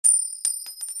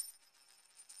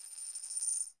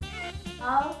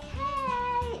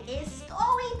Okay, it's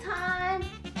story time.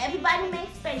 Everybody make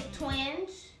space,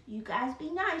 twins. You guys be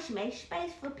nice. Make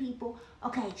space for people.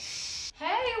 Okay, shh.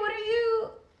 Hey, what are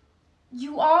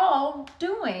you all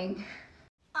doing?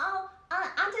 Oh,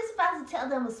 I'm just about to tell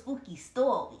them a spooky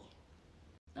story.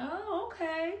 Oh,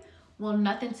 okay. Well,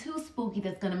 nothing too spooky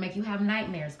that's gonna make you have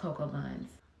nightmares, Coco Buns.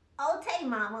 Okay,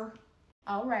 Mama.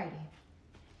 Alrighty.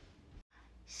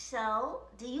 So,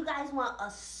 do you guys want a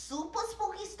super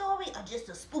spooky story or just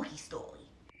a spooky story?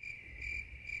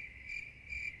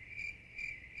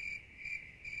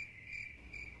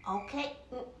 Okay,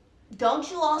 don't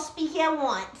you all speak at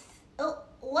once.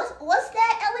 What's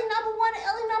that, Ellie number 1 and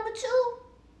Ellie number 2?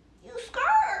 You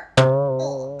scared.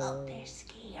 Oh, they're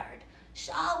scared.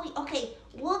 Shall we? Okay,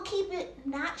 we'll keep it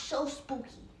not so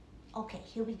spooky. Okay,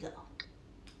 here we go.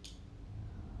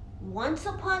 Once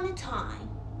upon a time,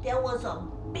 there was a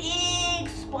big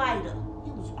spider.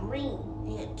 He was green.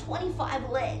 He had 25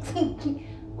 legs.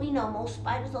 We know most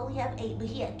spiders only have 8, but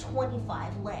he had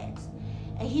 25 legs.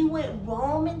 And he went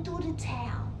roaming through the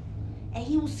town. And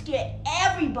he would scare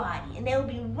everybody. And they would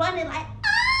be running like,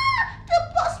 ah,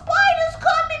 the spider's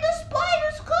coming, the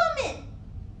spider's coming.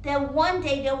 Then one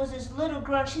day there was this little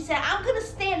girl. She said, I'm going to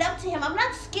stand up to him. I'm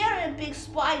not scared of a big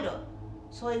spider.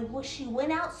 So she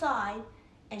went outside.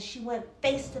 And she went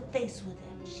face to face with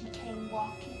him. She came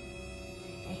walking,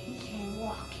 and he came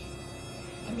walking.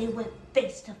 And they went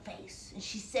face to face. And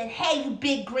she said, hey, you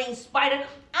big green spider,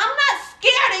 I'm not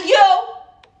scared of you.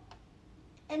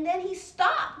 And then he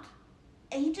stopped.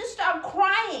 And he just started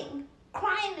crying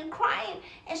and crying.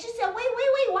 And she said, wait,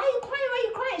 why are you crying, why are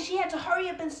you crying? She had to hurry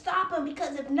up and stop him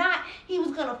because if not, he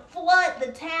was going to flood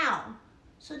the town.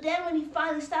 So then when he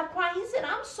finally stopped crying, he said,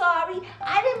 I'm sorry.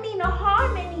 I didn't mean to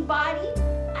harm anybody.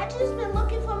 I just been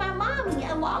looking for my mommy.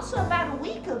 I lost her about a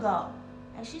week ago.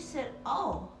 And she said,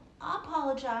 oh, I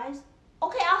apologize.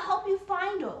 Okay, I'll help you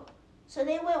find her. So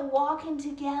they went walking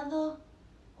together,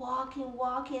 walking.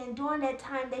 And during that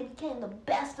time, they became the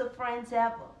best of friends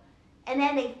ever. And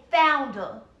then they found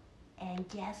her. And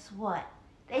guess what?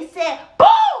 They said,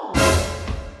 boom!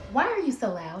 Why are you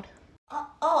so loud?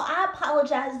 Oh, I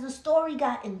apologize. The story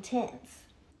got intense.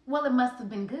 Well, it must have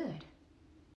been good.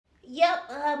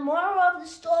 Yep, moral of the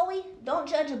story, don't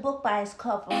judge a book by its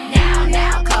cover.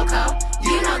 Now, Coco,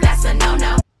 you know that's a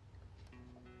no-no.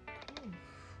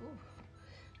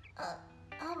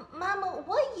 Mama,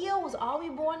 what year was Ari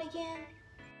born again?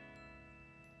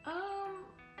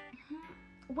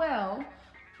 Well,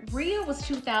 Rhea was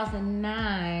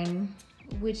 2009,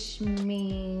 which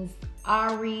means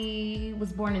Ari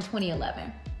was born in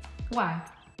 2011. Why?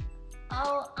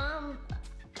 Oh,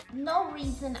 no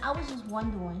reason. I was just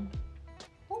wondering.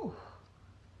 Ooh.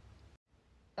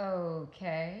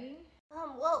 Okay.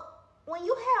 Well, when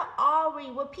you had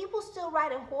Ari, were people still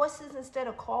riding horses instead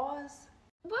of cars?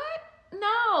 What?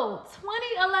 No,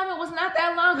 2011 was not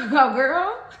that long ago,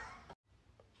 girl.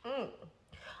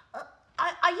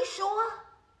 Are you sure?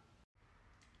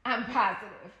 I'm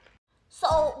positive.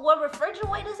 So, were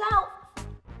refrigerators out?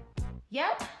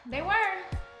 Yep, they were.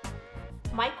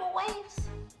 Microwaves?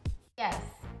 Yes.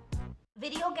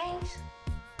 Video games?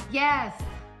 Yes.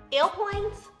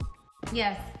 Airplanes?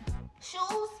 Yes.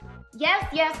 Shoes?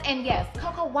 Yes, and yes.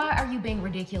 Coco, why are you being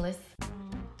ridiculous?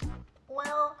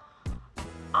 Well,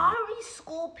 Ari's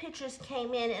school pictures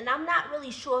came in, and I'm not really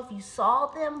sure if you saw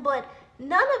them, but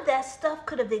none of that stuff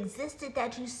could have existed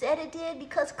that you said it did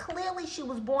because clearly she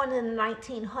was born in the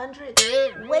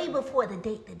 1900s, way before the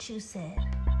date that you said.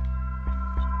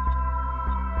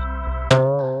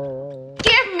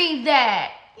 Give me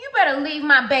that! You better leave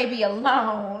my baby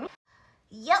alone.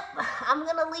 Yep, I'm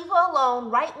gonna leave her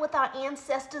alone right with our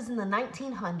ancestors in the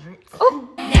 1900s. Ooh.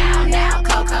 Now,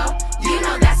 Coco, you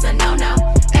know that's a no-no.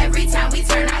 Every time we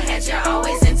turn our heads, you're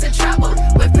always into trouble.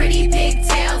 With pretty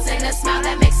pigtails and a smile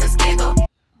that makes us giggle.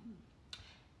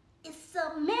 It's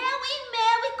a merry,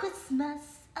 merry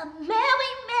Christmas. A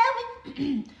merry,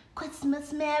 merry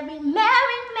Christmas. Merry,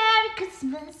 merry, merry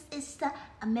Christmas. It's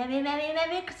a merry, merry,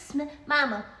 merry Christmas.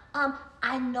 Mama,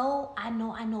 I know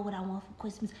what I want for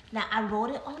Christmas. Now, I wrote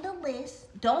it on the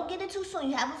list. Don't get it too soon.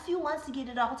 You have a few months to get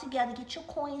it all together. Get your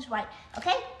coins right,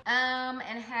 okay? And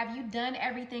have you done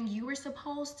everything you were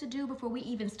supposed to do before we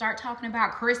even start talking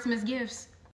about Christmas gifts?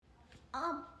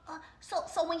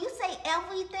 So when you say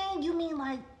everything, you mean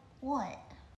like what?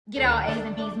 Get all A's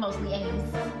and B's, mostly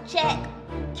A's. Check.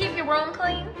 Keep your room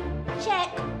clean.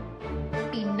 Check.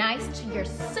 Be nice to your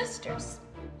sisters.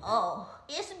 Oh,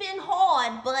 it's been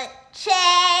hard, but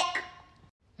check.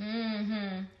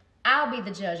 I'll be the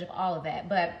judge of all of that,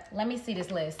 but let me see this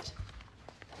list.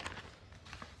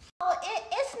 Oh,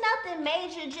 it's nothing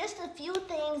major, just a few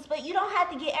things, but you don't have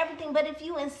to get everything. But if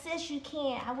you insist, you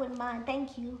can. I wouldn't mind.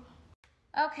 Thank you.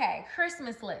 Okay,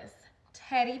 Christmas list.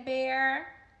 Teddy bear,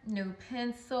 new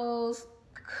pencils,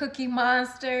 Cookie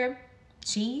Monster,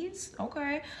 cheese,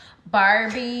 okay,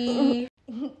 Barbie.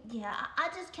 Yeah, I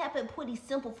just kept it pretty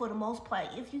simple for the most part.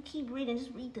 If you keep reading,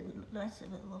 just read the rest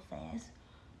of it a little fast.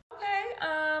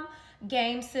 Okay,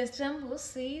 game system, we'll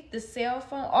see. The cell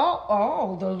phone,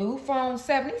 oh, the Lou phone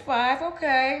 75,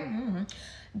 okay.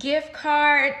 Gift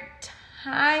card,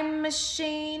 time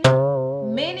machine,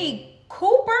 Mini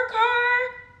Cooper car,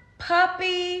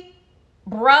 puppy,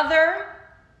 brother,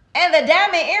 and the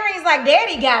diamond earrings like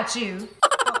daddy got you.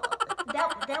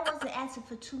 That wasn't asking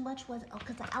for too much, was it? Oh,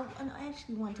 because I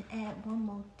actually wanted to add one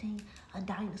more thing, a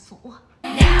dinosaur.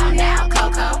 Now,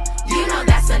 Coco, you know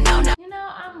that's a no-no. You know,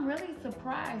 I'm really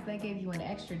surprised they gave you an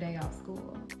extra day off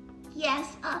school. Yes,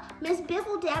 Miss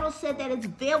Bibble-Daddle said that it's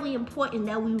very important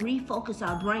that we refocus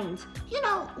our brains. You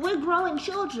know, we're growing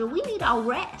children. We need our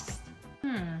rest.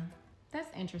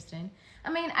 That's interesting.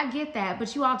 I mean, I get that,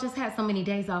 but you all just had so many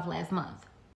days off last month.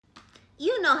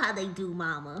 You know how they do,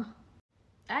 Mama.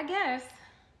 I guess.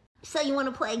 So you want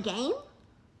to play a game?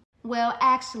 Well,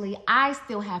 actually, I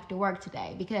still have to work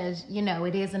today because, you know,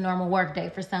 it is a normal work day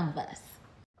for some of us.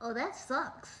 Oh, that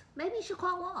sucks. Maybe you should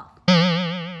call off.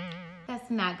 That's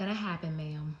not gonna happen,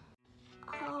 ma'am.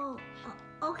 Oh,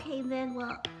 okay then.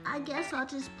 Well, I guess I'll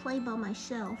just play by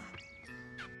myself.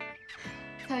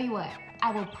 Tell you what,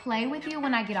 I will play with you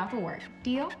when I get off of work.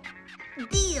 Deal?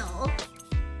 Deal.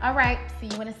 All right, see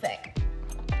you in a sec.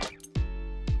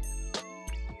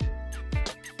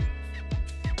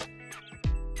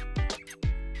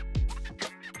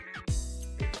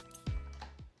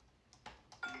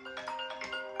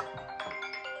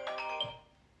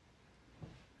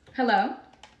 Hello?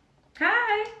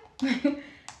 Hi.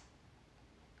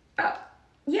 Oh,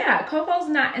 yeah, Coco's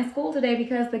not in school today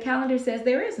because the calendar says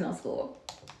there is no school.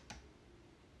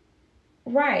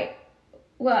 Right.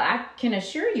 Well, I can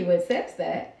assure you it says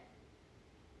that.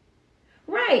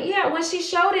 Right, yeah, when she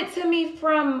showed it to me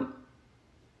from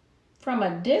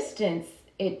a distance,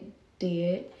 it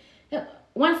did.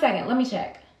 1 second, let me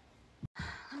check.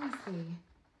 Let me see.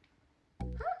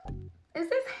 Huh? Is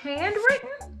this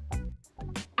handwritten?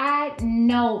 I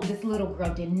know this little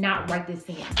girl did not write this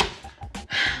in.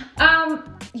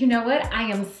 You know what? I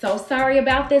am so sorry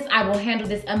about this. I will handle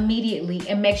this immediately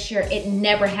and make sure it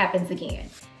never happens again.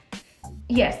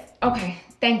 Yes, okay,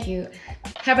 thank you.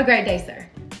 Have a great day, sir.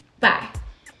 Bye.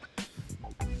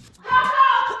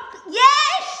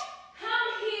 Yes!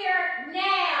 Come here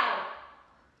now.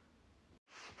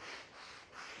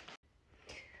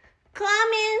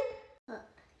 Coming.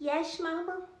 Yes,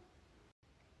 Mama?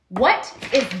 What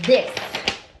is this?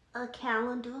 A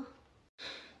calendar.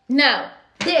 No,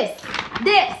 this.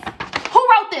 Who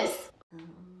wrote this?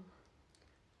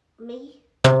 Me?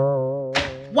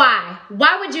 Why?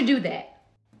 Why would you do that?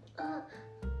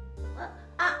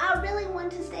 I really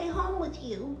want to stay home with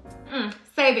you.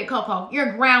 Save it, Coco.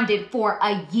 You're grounded for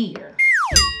a year.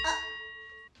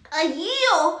 A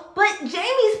year? But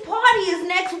Jamie's party is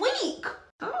next week.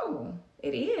 Oh,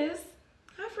 it is?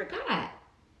 I forgot.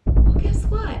 Well, guess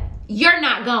what? You're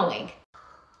not going.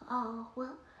 Oh,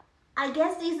 well, I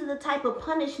guess these are the type of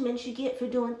punishments you get for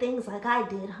doing things like I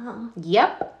did, huh?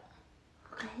 Yep.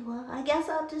 Okay, well, I guess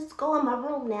I'll just go in my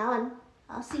room now and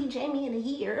I'll see Jamie in a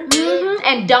year.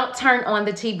 And don't turn on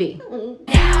the TV.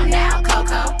 Now,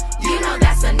 Coco, you know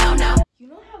that's a no-no. You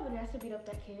know how Vanessa beat up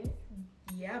that kid?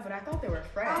 Yeah, but I thought they were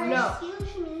friends.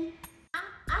 Excuse me. I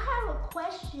have a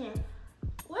question.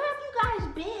 Where have you guys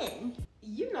been?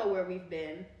 You know where we've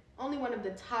been. Only one of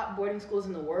the top boarding schools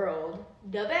in the world.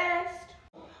 The best.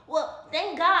 Well,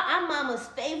 thank God I'm Mama's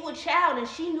favorite child and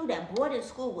she knew that boarding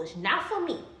school was not for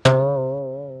me.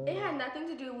 It had nothing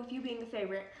to do with you being the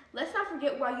favorite. Let's not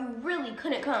forget why you really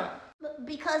couldn't come.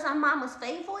 Because I'm Mama's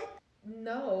favorite?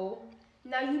 No.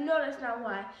 Now you know that's not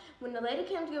why. When the lady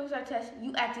came to give us our test,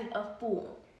 you acted a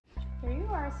fool. Here you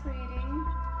are, sweetie.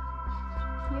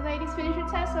 You ladies finish your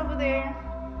test over there.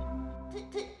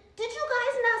 Did you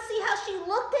guys not see how she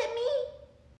looked at me?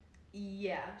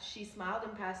 Yeah, she smiled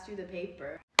and passed you the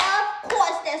paper. Of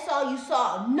course that's all you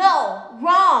saw. No,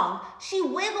 wrong. She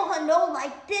wiggled her nose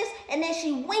like this and then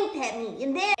she winked at me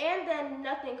and then...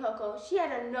 nothing, Coco. She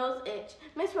had a nose itch.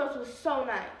 Miss Rose was so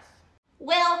nice.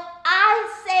 Well, I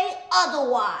say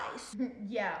otherwise.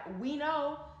 Yeah, we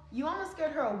know. You almost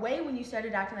scared her away when you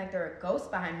started acting like there were ghosts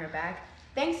behind her back.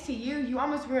 Thanks to you, you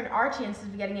almost ruined our chances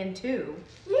of getting in too.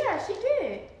 Yeah, she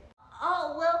did.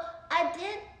 Oh, well, I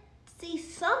did see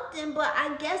something, but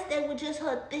I guess they were just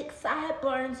her thick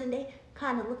sideburns and they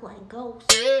kind of look like ghosts.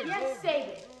 Yes, save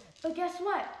it. But guess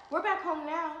what? We're back home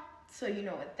now. So you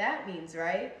know what that means,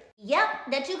 right? Yep,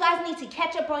 that you guys need to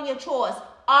catch up on your chores.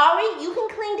 Ari, you can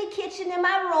clean the kitchen in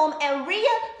my room, and Rhea,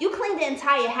 you clean the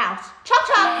entire house. Chop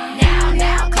chop.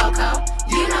 Now, Coco,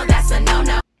 you know that's a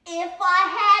no-no. If I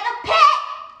had a pet,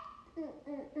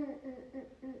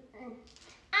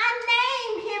 I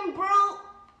named him Brute.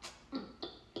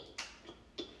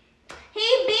 He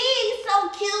be so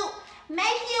cute,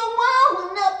 make you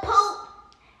wanna poop.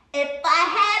 If I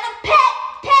had a pet.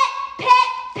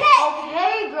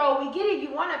 Okay, girl, we get it.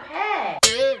 You want a pet.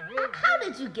 How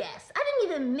did you guess? I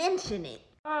didn't even mention it.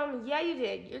 Yeah, you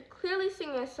did. You're clearly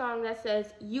singing a song that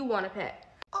says you want a pet.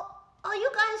 Oh,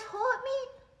 you guys heard me?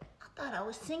 I thought I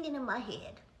was singing in my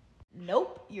head.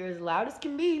 Nope, you're as loud as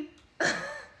can be.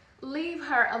 Leave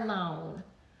her alone.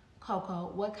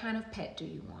 Coco, what kind of pet do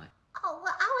you want? Oh,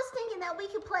 well, I was thinking that we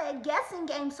could play a guessing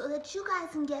game so that you guys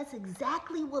can guess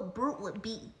exactly what Brute would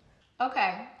be.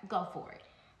 Okay, go for it.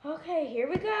 Okay, here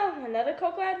we go. Another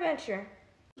Coco adventure.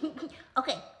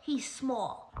 Okay, he's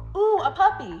small. Ooh, a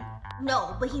puppy.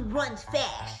 No, but he runs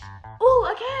fast. Ooh,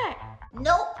 a cat.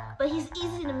 Nope, but he's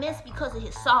easy to miss because of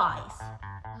his size.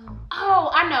 Oh,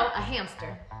 I know, a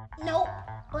hamster. Nope,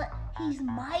 but he's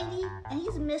mighty and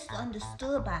he's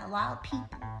misunderstood by a lot of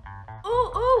people.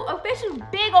 Ooh, a fish with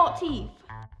big old teeth.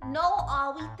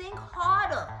 No, we think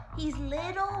harder. He's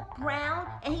little, brown,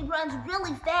 and he runs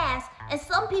really fast. And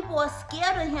some people are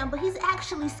scared of him, but he's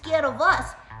actually scared of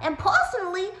us. And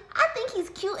personally, I think he's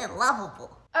cute and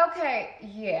lovable. Okay,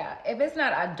 yeah. If it's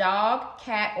not a dog,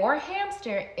 cat, or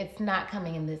hamster, it's not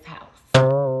coming in this house.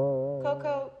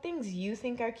 Coco, things you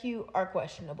think are cute are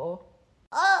questionable.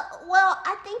 Well,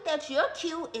 I think that you're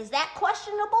cute. Is that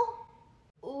questionable?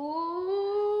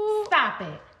 Ooh. Stop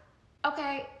it.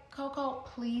 Okay, Coco,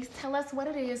 please tell us what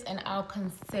it is and I'll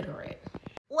consider it.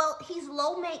 Well, he's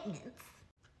low maintenance.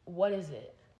 What is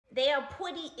it? They are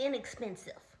pretty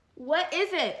inexpensive. What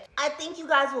is it? I think you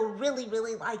guys will really,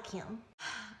 really like him.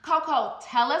 Coco,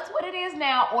 tell us what it is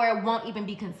now or it won't even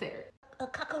be considered. A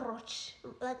cockroach,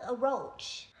 like a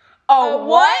roach. A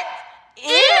what?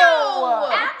 Ew!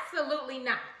 Absolutely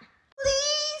not.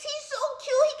 Please, he's so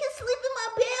cute. He can sleep in my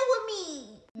bed with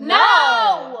me.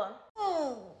 No!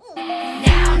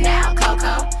 Now,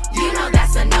 Coco, you know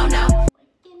that's a no-no.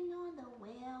 Working on the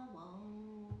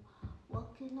werewolf.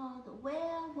 Working on the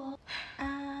werewolf.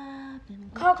 I've been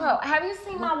Coco, have you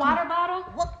seen my water bottle?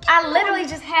 working I literally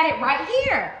just had it right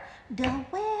here. the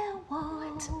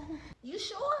werewolf. You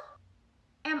sure?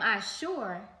 Am I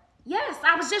sure? Yes,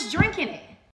 I was just drinking it.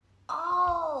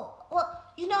 Oh, well,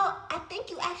 you know, I think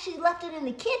you actually left it in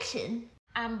the kitchen.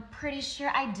 I'm pretty sure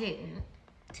I didn't.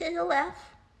 To the left,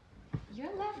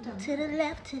 You're left of to the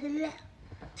left, to the left,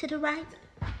 to the right,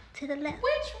 to the left.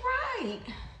 Which right?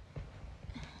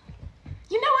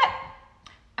 You know what?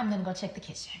 I'm gonna go check the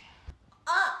kitchen.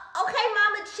 Okay,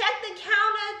 Mama, check the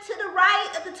counter to the right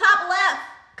at the top left,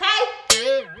 okay?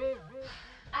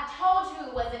 I told you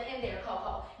it wasn't in there,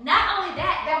 Coco. Not only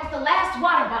that, that was the last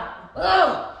water bottle.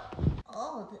 Ugh.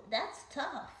 Oh, that's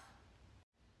tough.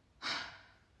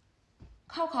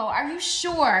 Coco, are you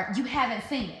sure you haven't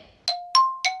seen it?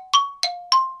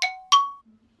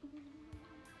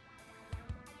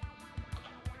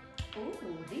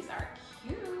 Ooh, these are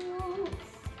cute.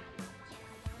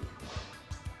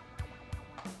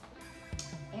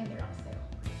 And they're on sale.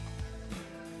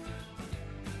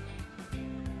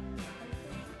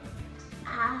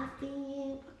 I've been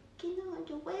working on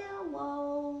the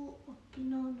werewolf,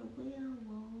 working on the werewolf.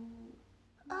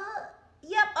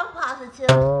 Yep, I'm positive.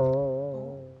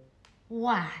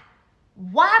 Why?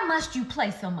 Why must you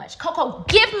play so much? Coco,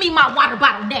 give me my water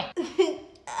bottle now.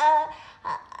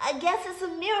 I guess it's a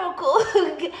miracle.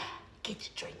 Get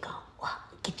your drink on.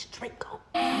 Get your drink on.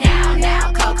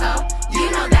 Now, Coco,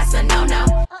 you know that's a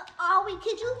no-no. Ollie,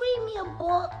 could you read me a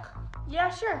book? Yeah,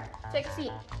 sure. Take a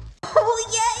seat. Oh,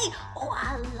 yay! Oh,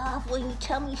 I love when you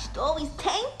tell me stories.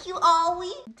 Thank you,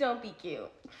 Ollie. Don't be cute.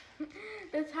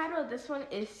 The title of this one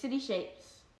is City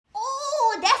Shapes.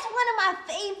 Oh, that's one of my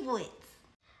favorites.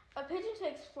 A pigeon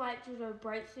takes flight through the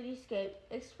bright cityscape,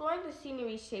 exploring the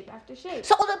scenery shape after shape.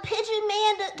 So the pigeon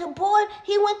man, the boy,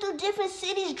 he went through different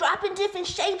cities, dropping different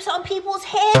shapes on people's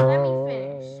heads. Let me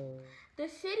finish. The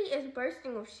city is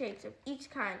bursting with shapes of each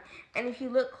kind, and if you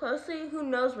look closely, who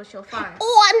knows what you'll find.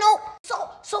 Oh, I know.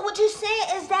 So what you're saying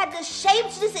is that the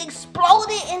shapes just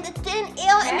exploded in the thin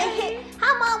air and they hit.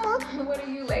 Hi, Mama. What are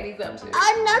you ladies up to?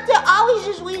 Nothing. Always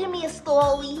just reading me a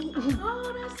story.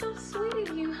 Oh, that's so sweet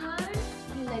of you, hon.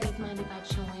 You ladies mind if I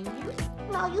join you?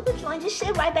 No, you can join. Just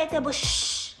sit right back there, but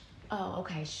shh. Oh,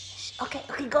 okay. Shh. Okay,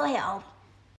 go ahead, Ollie.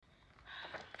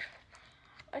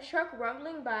 A truck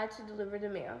rumbling by to deliver the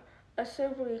mail. A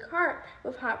silvery cart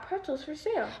with hot pretzels for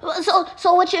sale.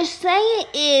 So what you're saying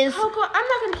is... Coco, I'm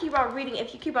not going to keep on reading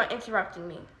if you keep on interrupting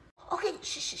me. Okay,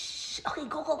 shh. Okay,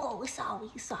 go. We're sorry.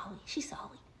 She's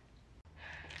sorry.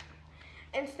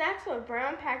 And snacks with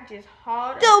brown packages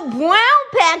hauled... The brown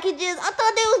packages? I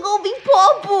thought they was going to be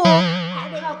purple.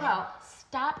 Coco,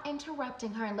 stop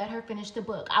interrupting her and let her finish the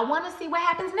book. I want to see what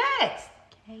happens next.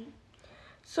 Okay.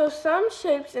 So some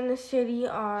shapes in the city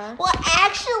are... Well,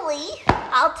 actually,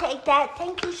 I'll take that.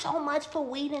 Thank you so much for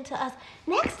reading to us.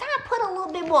 Next time, put a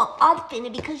little bit more umph in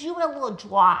it because you were a little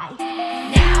dry.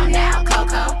 Now,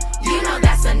 Coco, you know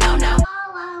that's a no-no.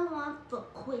 All I want for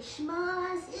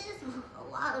Christmas is a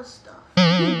lot of stuff.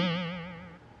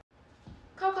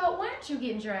 Coco, why aren't you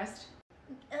getting dressed?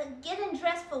 Getting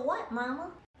dressed for what,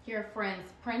 Mama? Your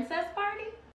friend's princess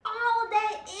party? Oh,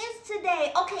 that is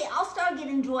today. Okay, I'll start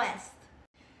getting dressed.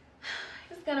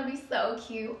 It's gonna be so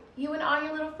cute. You and all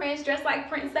your little friends dressed like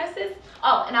princesses.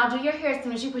 Oh, and I'll do your hair as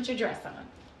soon as you put your dress on.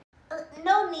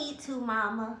 No need to,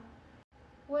 Mama.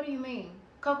 What do you mean?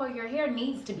 Coco, your hair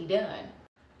needs to be done.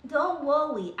 Don't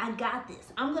worry, I got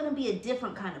this. I'm gonna be a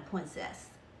different kind of princess.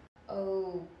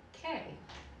 Okay.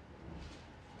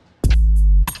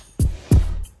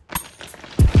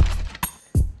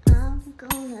 I'm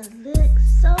gonna look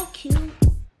so cute.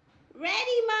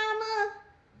 Ready, Mama?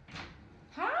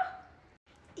 Huh?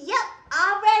 Yep,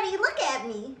 I'm ready. Look at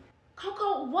me.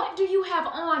 Coco, what do you have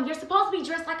on? You're supposed to be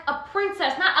dressed like a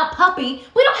princess, not a puppy.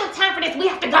 We don't have time for this. We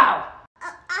have to go.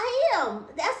 I am.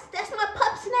 That's my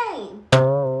pup's name.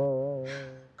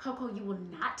 Coco, you will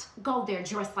not go there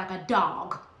dressed like a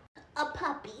dog. A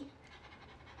puppy.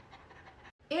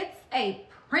 It's a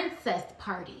princess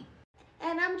party.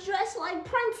 And I'm dressed like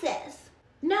princess.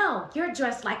 No, you're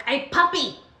dressed like a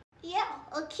puppy. Yeah,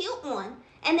 a cute one.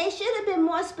 And they should have been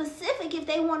more specific if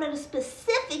they wanted a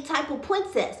specific type of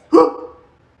princess.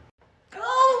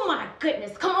 Oh my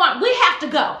goodness, come on, we have to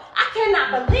go. I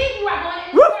cannot believe you are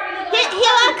going to Here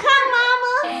I come,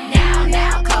 Mama.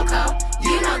 Now, Coco,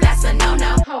 you know that's a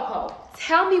no-no. Coco,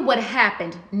 tell me what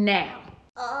happened now.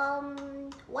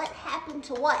 What happened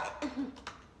to what?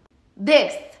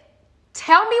 This.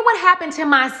 Tell me what happened to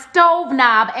my stove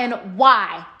knob and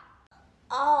why.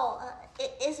 Oh,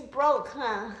 it's broke,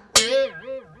 huh?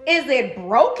 Is it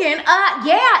broken?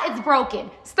 Yeah, it's broken.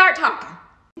 Start talking.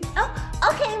 Oh,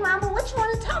 okay, Mama, what you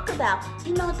want to talk about?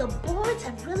 You know, the boards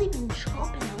have really been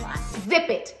chopping a lot. Zip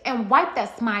it and wipe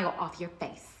that smile off your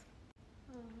face.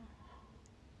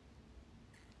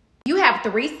 You have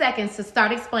 3 seconds to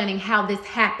start explaining how this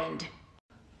happened.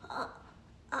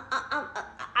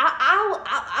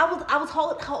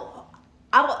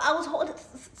 I was holding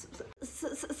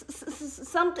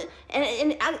something,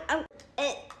 and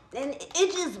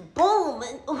it just boom.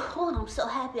 And oh, I'm so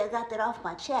happy I got that off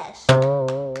my chest.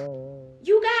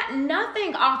 You got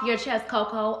nothing off your chest,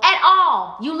 Coco, at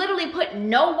all. You literally put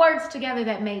no words together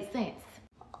that made sense.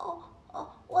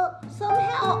 Well,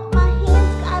 somehow my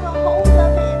hands got a hold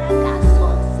of it, and I got so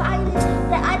excited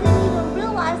that I didn't even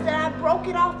realize that I broke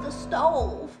it off the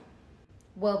stove.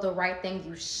 Well, the right thing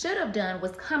you should have done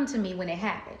was come to me when it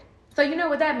happened. So you know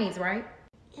what that means, right?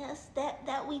 Yes,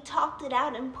 that we talked it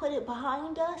out and put it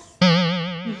behind us.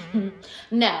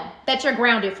 No, that you're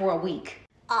grounded for a week.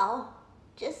 Oh,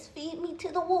 just feed me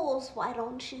to the wolves, why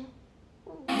don't you?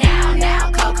 Now,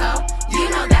 Coco, you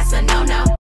know that's a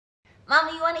no-no.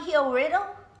 Mama, you want to hear a riddle?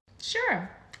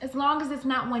 Sure, as long as it's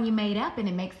not one you made up and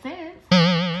it makes sense.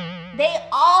 They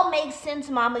all make sense,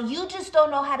 Mama. You just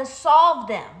don't know how to solve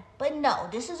them. But no,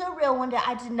 this is a real one that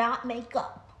I did not make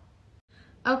up.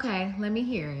 Okay, let me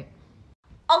hear it.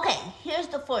 Okay, here's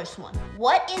the first one.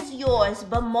 What is yours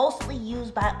but mostly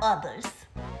used by others?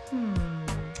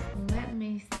 Let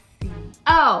me see.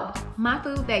 Oh, my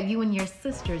food that you and your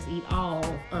sisters eat all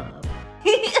of.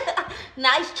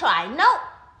 Nice try. Nope,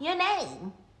 your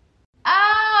name.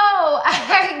 Oh,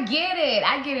 I get it.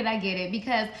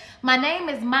 Because my name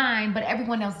is mine, but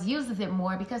everyone else uses it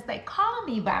more because they call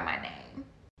me by my name.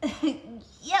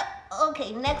 Yep,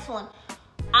 okay, next one.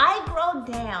 I grow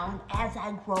down as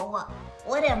I grow up.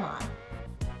 What am I?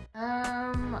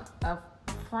 A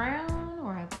frown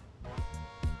or a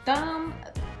thumb?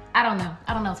 I don't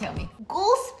know, tell me.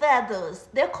 Goose feathers.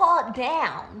 They're called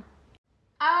down.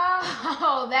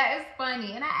 Oh, that is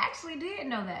funny. And I actually did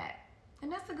know that.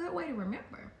 And that's a good way to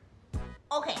remember.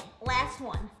 Okay, last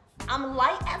one. I'm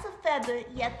light as a feather,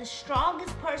 yet the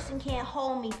strongest person can't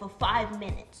hold me for 5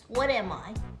 minutes. What am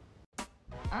I?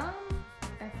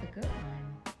 That's a good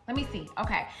one. Let me see.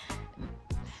 Okay.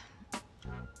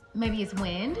 Maybe it's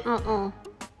wind? Oh.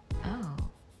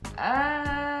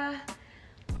 I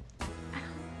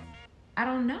I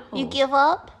don't know. You give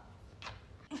up?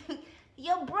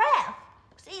 Your breath.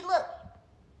 See, look.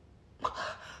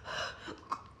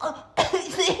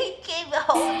 See, keep it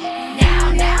holding.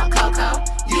 Now, Coco,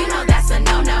 you know that's a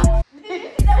no-no.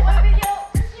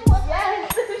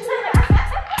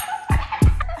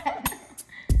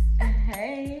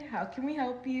 Hey, how can we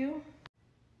help you?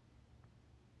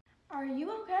 Are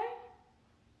you okay?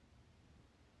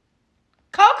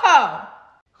 Coco!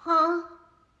 Huh?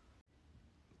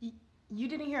 You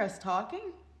didn't hear us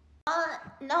talking?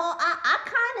 No, I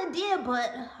kind of did, but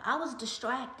I was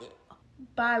distracted.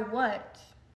 By what?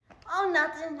 Oh,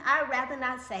 nothing. I'd rather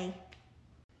not say.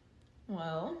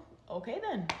 Well, okay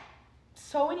then.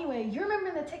 So anyway, you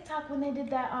remember the TikTok when they did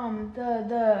that, Oh,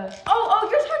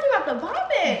 you're talking about the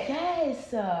vomit!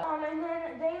 Yes. And then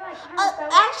they like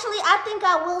Actually, I think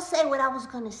I will say what I was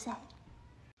going to say.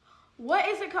 What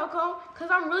is it, Coco? Because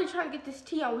I'm really trying to get this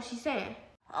tea on what she's saying.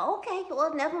 Okay,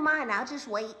 well, never mind. I'll just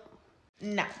wait.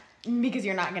 No, because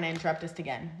you're not gonna interrupt us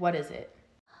again. What is it?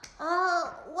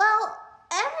 Well,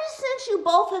 ever since you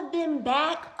both have been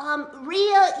back,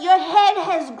 Rhea, your head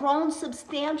has grown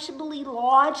substantially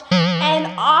large, and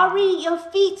Ari, your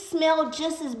feet smell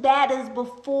just as bad as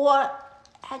before.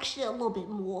 Actually, a little bit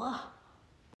more.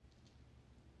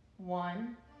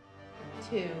 1,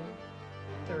 2,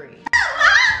 3.